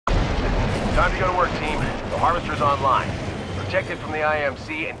Time to go to work, team. The harvester's online. Protect it from the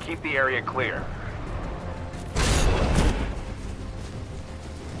IMC and keep the area clear.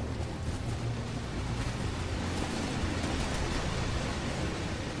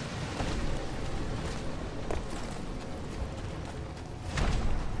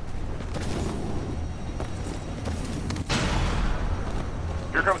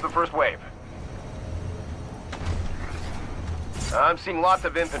 Here comes the first wave. I'm seeing lots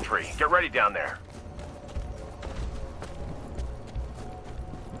of infantry. Get ready down there.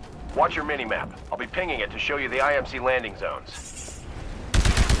 Watch your minimap. I'll be pinging it to show you the IMC landing zones.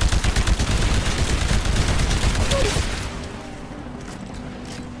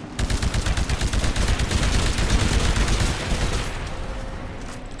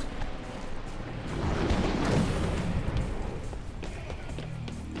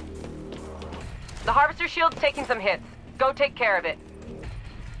 The harvester shield's taking some hits. Go take care of it.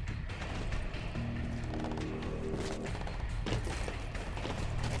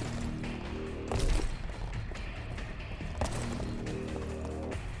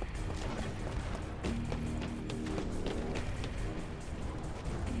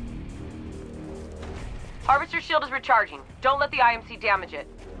 Harvester shield is recharging. Don't let the IMC damage it.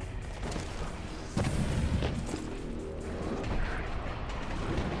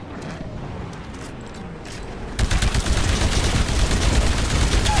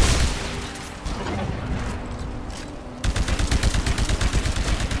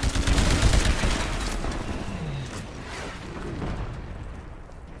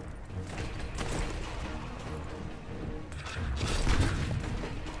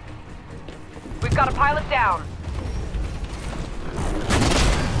 We've got a pilot down.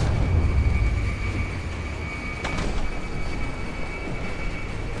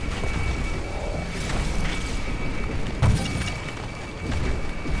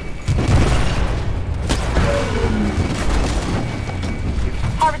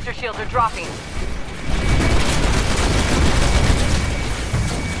 Harvester shields are dropping.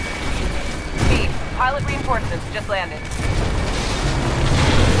 Speed, pilot reinforcements just landed.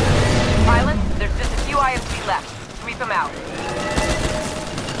 Pilot, there's just a few IMC left. Sweep them out.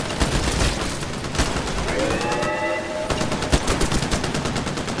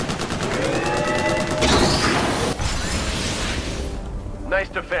 Nice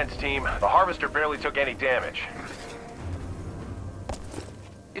defense, team. The harvester barely took any damage.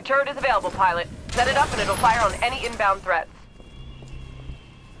 Your turret is available, pilot. Set it up and it'll fire on any inbound threats.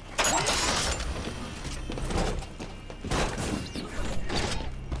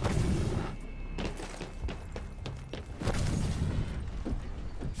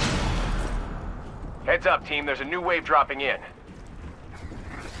 Heads up, team. There's a new wave dropping in.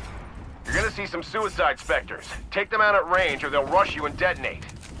 You're gonna see some suicide specters. Take them out at range or they'll rush you and detonate.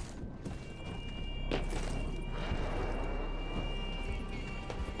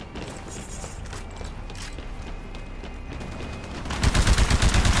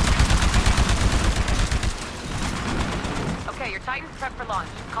 Okay, your Titan's prepped for launch.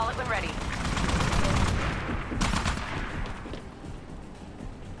 Call it when ready.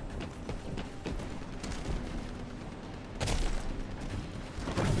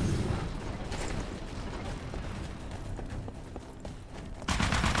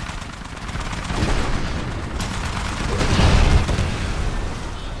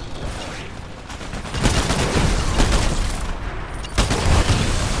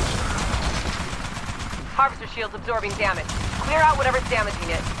 Harvester shield's absorbing damage. Clear out whatever's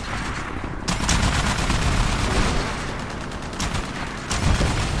damaging it.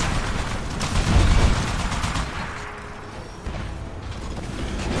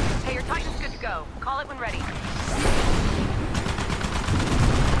 Hey, your Titan's good to go. Call it when ready.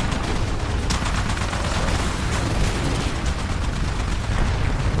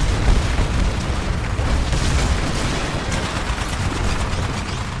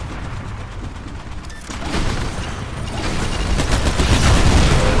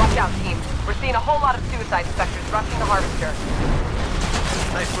 A whole lot of suicide specters rushing the harvester.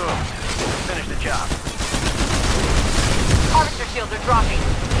 Nice move. Finish the job. Harvester shields are dropping.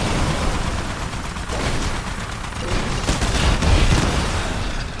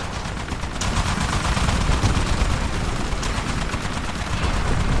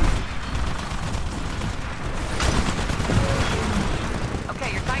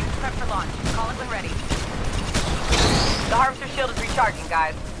 Okay, your Titan's prepped for launch. Call it when ready. The harvester shield is recharging,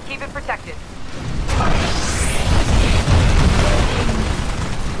 guys. Keep it protected.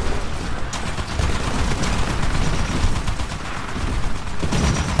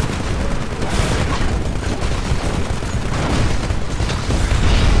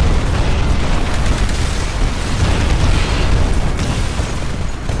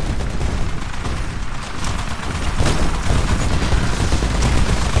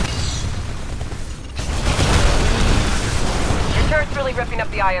 really ripping up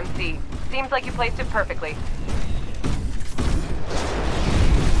the IMC. Seems like you placed it perfectly.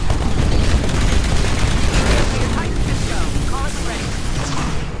 Call it when ready.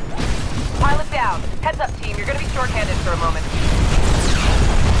 Pilot down. Heads up, team. You're gonna be short-handed for a moment.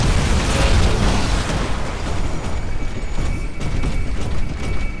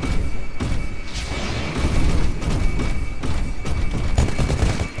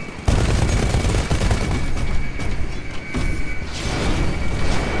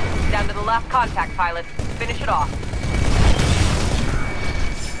 Down to the last contact, pilot. Finish it off.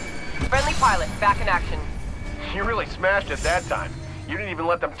 Friendly pilot, back in action. You really smashed it that time. You didn't even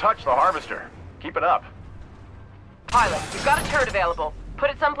let them touch the harvester. Keep it up. Pilot, you've got a turret available. Put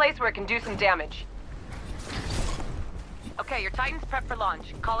it someplace where it can do some damage. Okay, your Titan's prepped for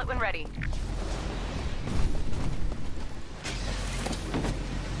launch. Call it when ready.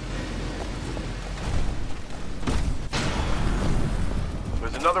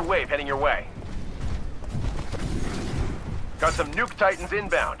 There's another wave heading your way. Got some nuke Titans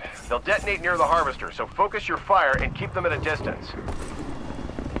inbound. They'll detonate near the harvester, so focus your fire and keep them at a distance.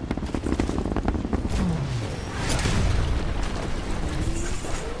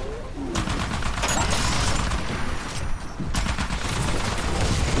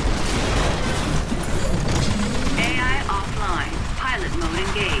 AI offline. Pilot mode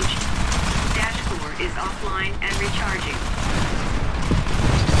engaged. Dash core is offline and recharging.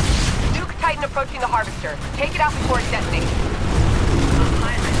 Nuke Titan approaching the harvester. Take it out before it detonates. A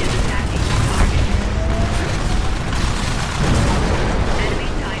pilot is attacking the target. Enemy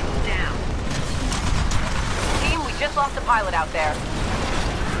Titan down. Team, we just lost a pilot out there.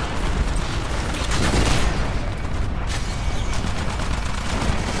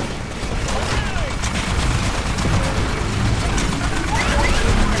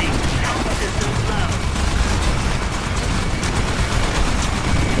 Warning. Health systems low.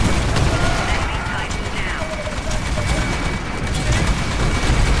 Enemy Titan down.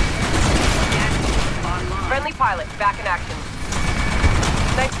 Dash core online. Friendly pilot, back in action.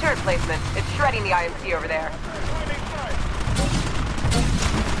 Nice turret placement. It's shredding the IMC over there.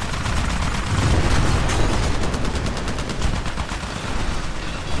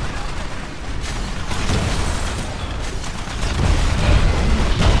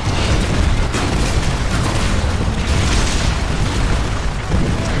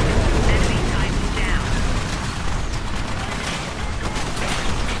 Enemy Titan down.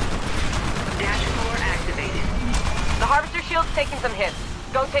 Dash core activated. The harvester shield's taking some hits.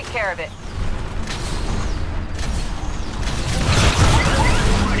 Go take care of it.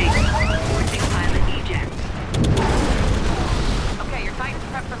 Warning. Forcing pilot eject. Okay, your Titan's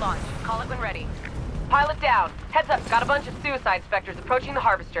prepped for launch. Call it when ready. Pilot down. Heads up, got a bunch of suicide specters approaching the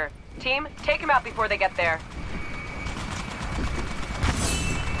harvester. Team, take them out before they get there.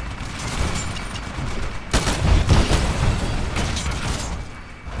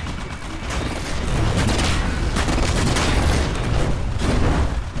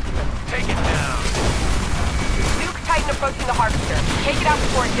 Take it down. Nuke Titan approaching the harvester. Take it out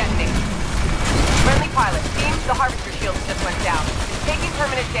before it detonates. Friendly pilot, team, the harvester shield just went down. It's taking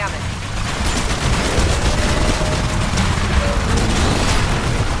permanent damage.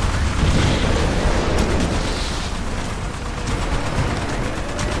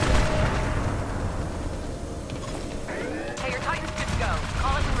 Hey, your Titan's good to go.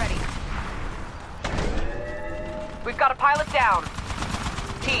 Call it when ready. We've got a pilot down.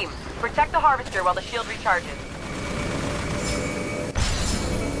 Team, protect the harvester while the shield recharges.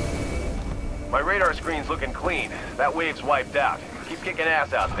 My radar screen's looking clean. That wave's wiped out. Keep kicking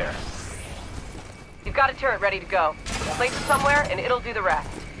ass out there. You've got a turret ready to go. Place it somewhere and it'll do the rest.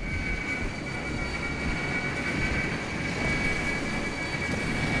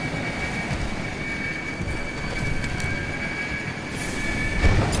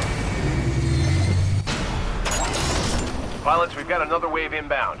 Pilots, we've got another wave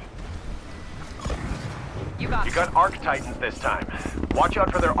inbound. You got You it. got arc Titans this time. Watch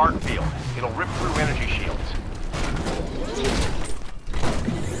out for their arc field. It'll rip through energy shields.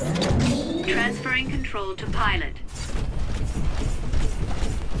 Transferring control to pilot.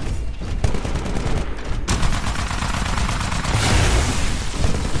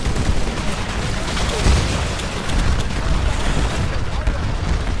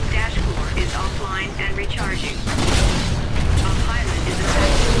 Dash core is offline and recharging. A pilot is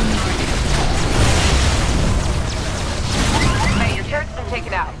attached to the target. Hey, your turret's been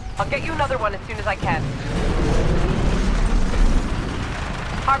taken out. I'll get you another one as soon as I can.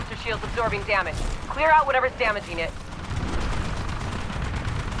 Harvester shield's absorbing damage. Clear out whatever's damaging it.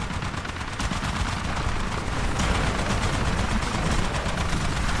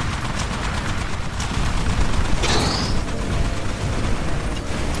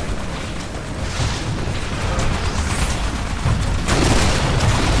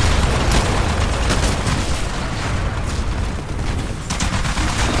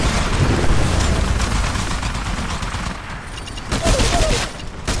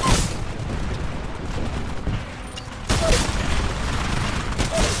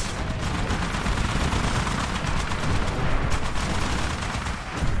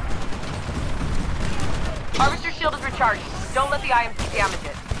 Harvester shield is recharging. Don't let the IMC damage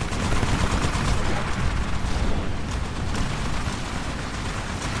it.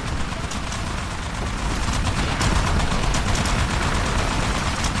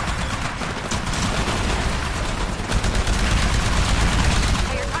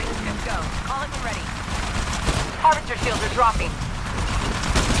 Okay, your Titan's good to go. Call it when ready. Harvester shields are dropping.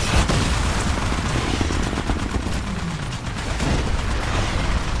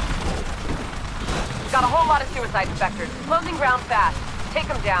 Got a whole lot of suicide inspectors. Closing ground fast. Take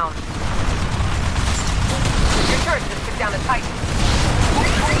them down. Your turret just took down a Titan.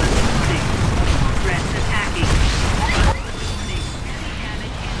 Threats attacking.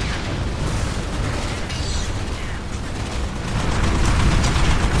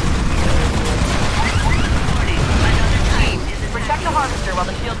 Warning, another Titan is attacking. Protect the harvester while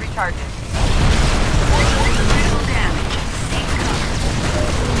the shield recharges. Critical damage. Seek cover.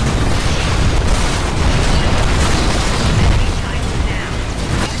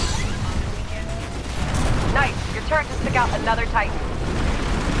 Nice. Your turret just took out another Titan.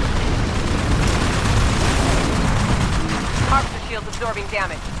 Harvester shield's absorbing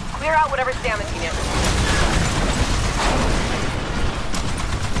damage. Clear out whatever's damaging it.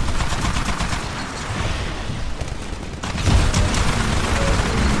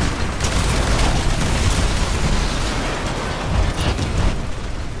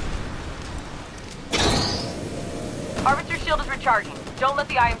 Harvester shield is recharging. Don't let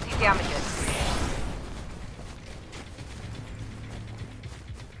the IMC damage it.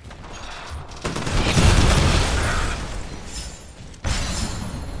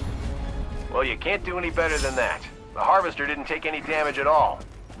 Well, you can't do any better than that. The Harvester didn't take any damage at all.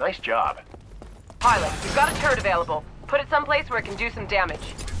 Nice job. Pilot, you've got a turret available. Put it someplace where it can do some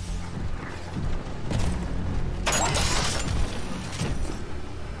damage.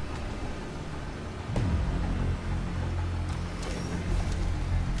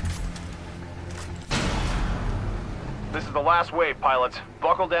 This is the last wave, pilots.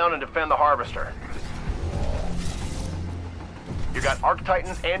 Buckle down and defend the Harvester. You got Arc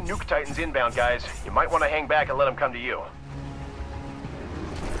Titans and Nuke Titans inbound, guys. You might want to hang back and let them come to you.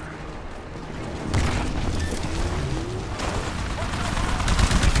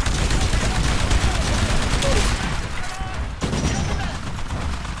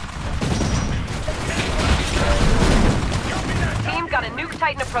 Team got a Nuke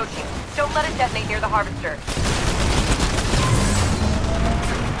Titan approaching. Don't let it detonate near the Harvester.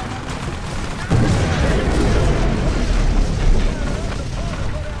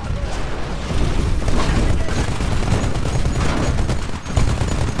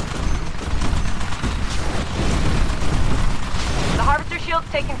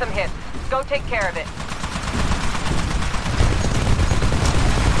 Shield's taking some hits. Go take care of it.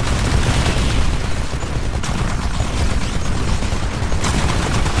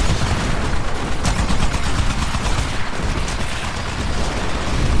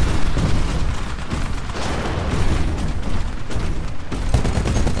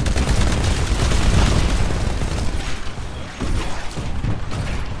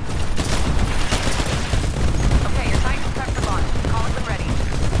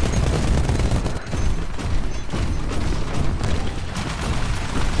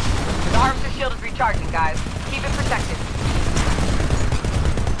 Charging, guys. Keep it protected.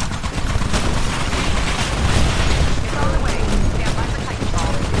 It's on the way. Stand by for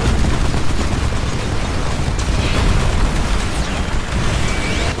Titanfall.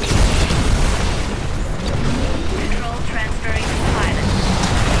 Control transferring to pilot.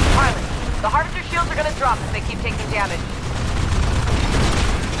 Pilot, the Harvester shields are gonna drop if they keep taking damage.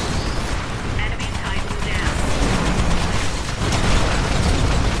 Enemy Titan down.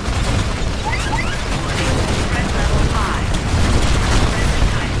 Threat level 5.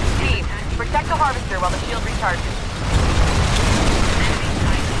 Team, protect the Harvester while the shield recharges. Enemy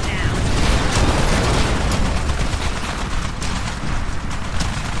Titan down.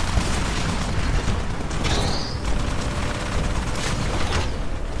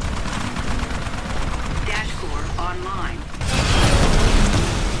 Dash core online.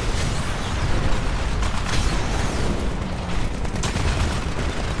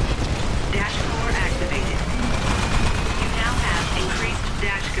 Dash core activated. You now have increased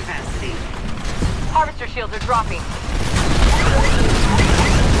dash capacity. Harvester shields are dropping.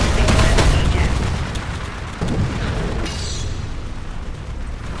 Eject.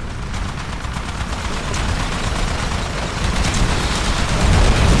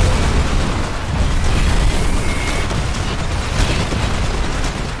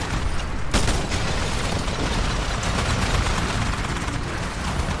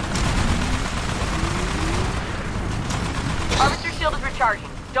 recharging.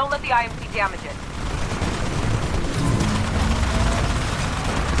 Don't let the IMC damage it.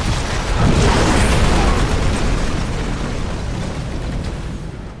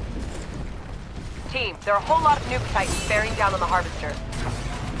 Team, there are a whole lot of nuke titans bearing down on the harvester.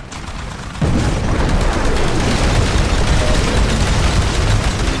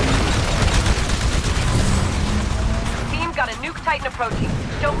 Team, got a nuke titan approaching.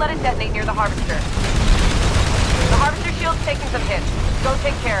 Don't let it detonate near the harvester. The harvester shield's taking some hits. Go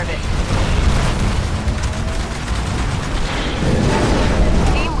take care of it.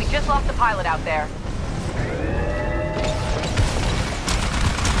 Team, we just lost the pilot out there.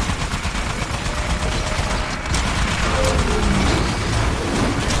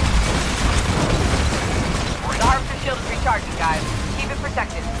 The harvester shield is recharging, guys. Keep it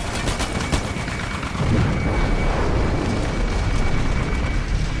protected.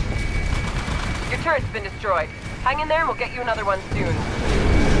 Your turret's been destroyed. Hang in there and we'll get you another one soon.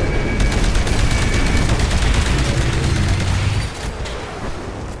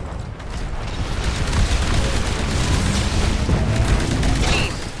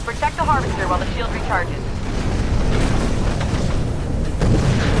 Team, protect the harvester while the shield recharges.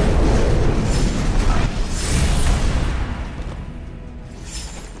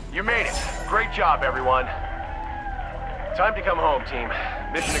 You made it. Great job, everyone. Time to come home, team.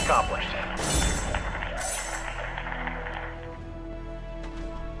 Mission accomplished.